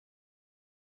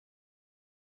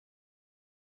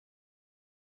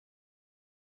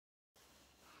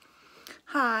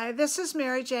Hi, this is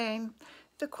Mary Jane.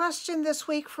 The question this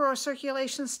week for our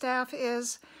circulation staff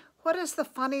is, what is the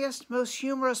funniest, most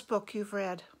humorous book you've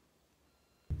read?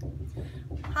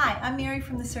 Hi, I'm Mary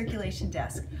from the Circulation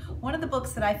Desk. One of the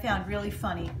books that I found really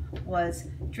funny was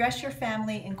Dress Your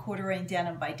Family in Corduroy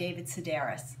Denim by David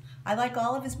Sedaris. I like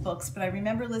all of his books, but I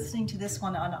remember listening to this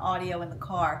one on audio in the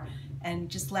car and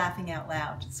just laughing out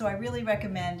loud. So I really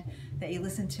recommend that you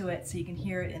listen to it so you can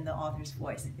hear it in the author's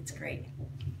voice. It's great.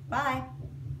 Bye.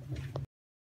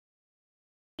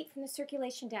 From the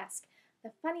Circulation Desk.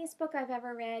 The funniest book I've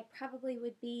ever read probably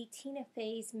would be Tina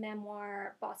Fey's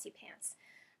memoir, Bossy Pants.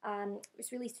 It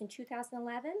was released in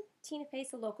 2011. Tina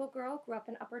Fey's a local girl, grew up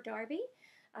in Upper Darby.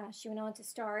 She went on to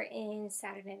star in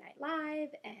Saturday Night Live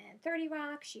and 30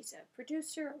 Rock. She's a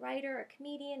producer, a writer, a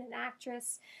comedian, an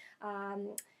actress.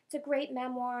 It's a great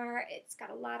memoir. It's got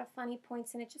a lot of funny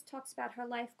points in it. It just talks about her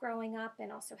life growing up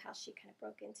and also how she kind of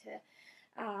broke into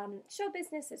show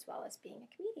business as well as being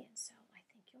a comedian. So I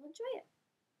think you'll enjoy it.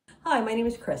 Hi, my name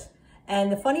is Chris,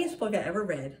 and the funniest book I ever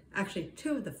read, actually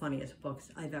two of the funniest books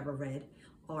I've ever read,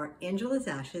 are Angela's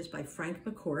Ashes by Frank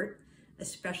McCourt,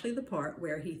 especially the part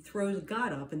where he throws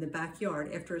God up in the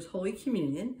backyard after his Holy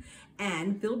Communion,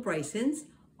 and Bill Bryson's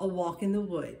A Walk in the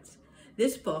Woods.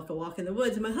 This book, A Walk in the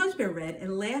Woods, my husband read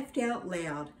and laughed out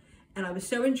loud, and I was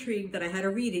so intrigued that I had to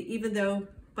read it, even though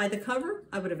by the cover,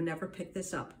 I would have never picked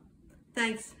this up.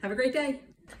 Thanks. Have a great day.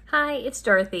 Hi, it's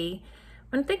Dorothy.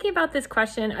 When thinking about this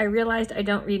question, I realized I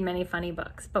don't read many funny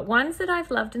books, but ones that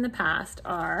I've loved in the past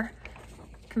are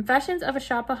Confessions of a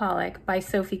Shopaholic by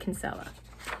Sophie Kinsella.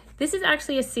 This is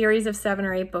actually a series of 7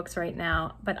 or 8 books right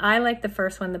now, but I like the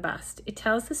first one the best. It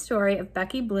tells the story of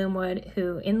Becky Bloomwood,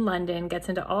 who in London gets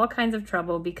into all kinds of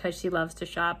trouble because she loves to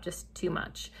shop just too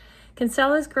much.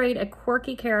 Kinsella's great at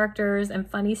quirky characters and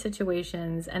funny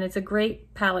situations, and it's a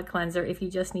great palate cleanser if you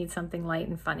just need something light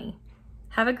and funny.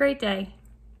 Have a great day.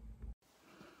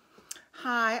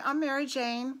 Hi, I'm Mary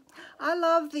Jane. I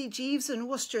love the Jeeves and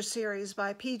Wooster series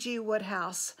by P.G.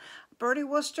 Wodehouse. Bertie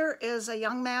Wooster is a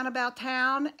young man about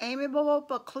town, amiable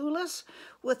but clueless,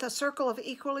 with a circle of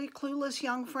equally clueless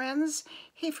young friends.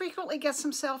 He frequently gets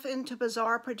himself into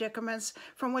bizarre predicaments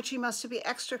from which he must be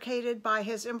extricated by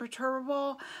his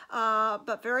imperturbable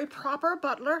but very proper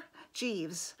butler,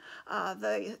 Jeeves.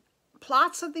 The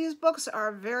plots of these books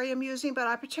are very amusing, but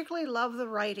I particularly love the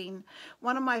writing.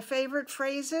 One of my favorite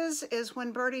phrases is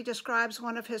when Bertie describes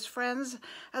one of his friends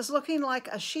as looking like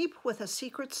a sheep with a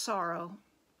secret sorrow.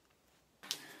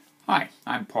 Hi,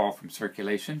 I'm Paul from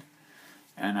Circulation,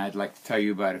 and I'd like to tell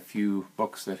you about a few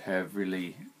books that have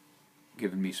really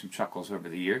given me some chuckles over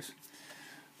the years.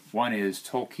 One is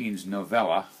Tolkien's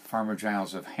novella, Farmer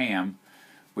Giles of Ham,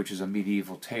 which is a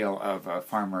medieval tale of a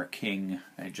farmer, a king,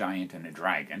 a giant, and a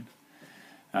dragon.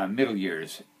 Middle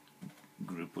years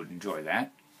group would enjoy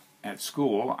that. At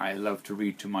school, I love to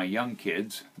read to my young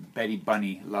kids Betty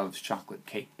Bunny Loves Chocolate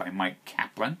Cake by Mike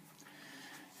Kaplan.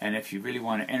 And if you really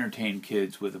want to entertain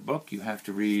kids with a book, you have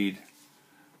to read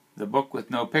The Book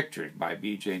with No Pictures by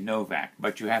B.J. Novak,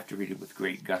 but you have to read it with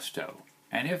great gusto.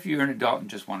 And if you're an adult and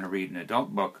just want to read an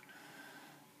adult book,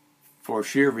 for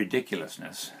sheer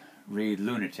ridiculousness, read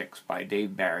Lunatics by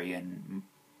Dave Barry and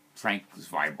Frank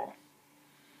Zweibel.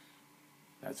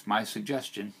 That's my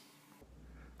suggestion.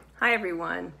 Hi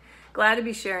everyone. Glad to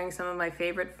be sharing some of my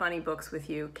favorite funny books with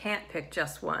you. Can't pick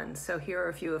just one, so here are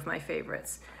a few of my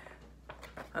favorites.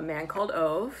 A Man Called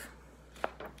Ove,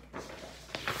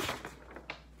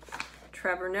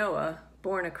 Trevor Noah,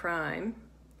 Born a Crime,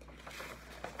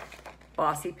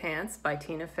 Bossy Pants by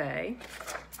Tina Fey,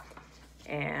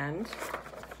 and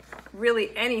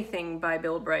really anything by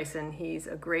Bill Bryson. He's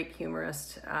a great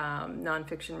humorist,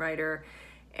 nonfiction writer,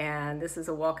 and this is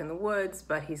A Walk in the Woods,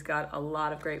 but he's got a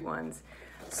lot of great ones.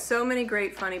 So many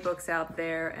great funny books out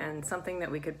there, and something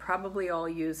that we could probably all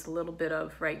use a little bit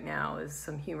of right now is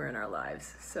some humor in our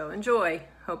lives. So enjoy.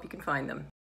 Hope you can find them.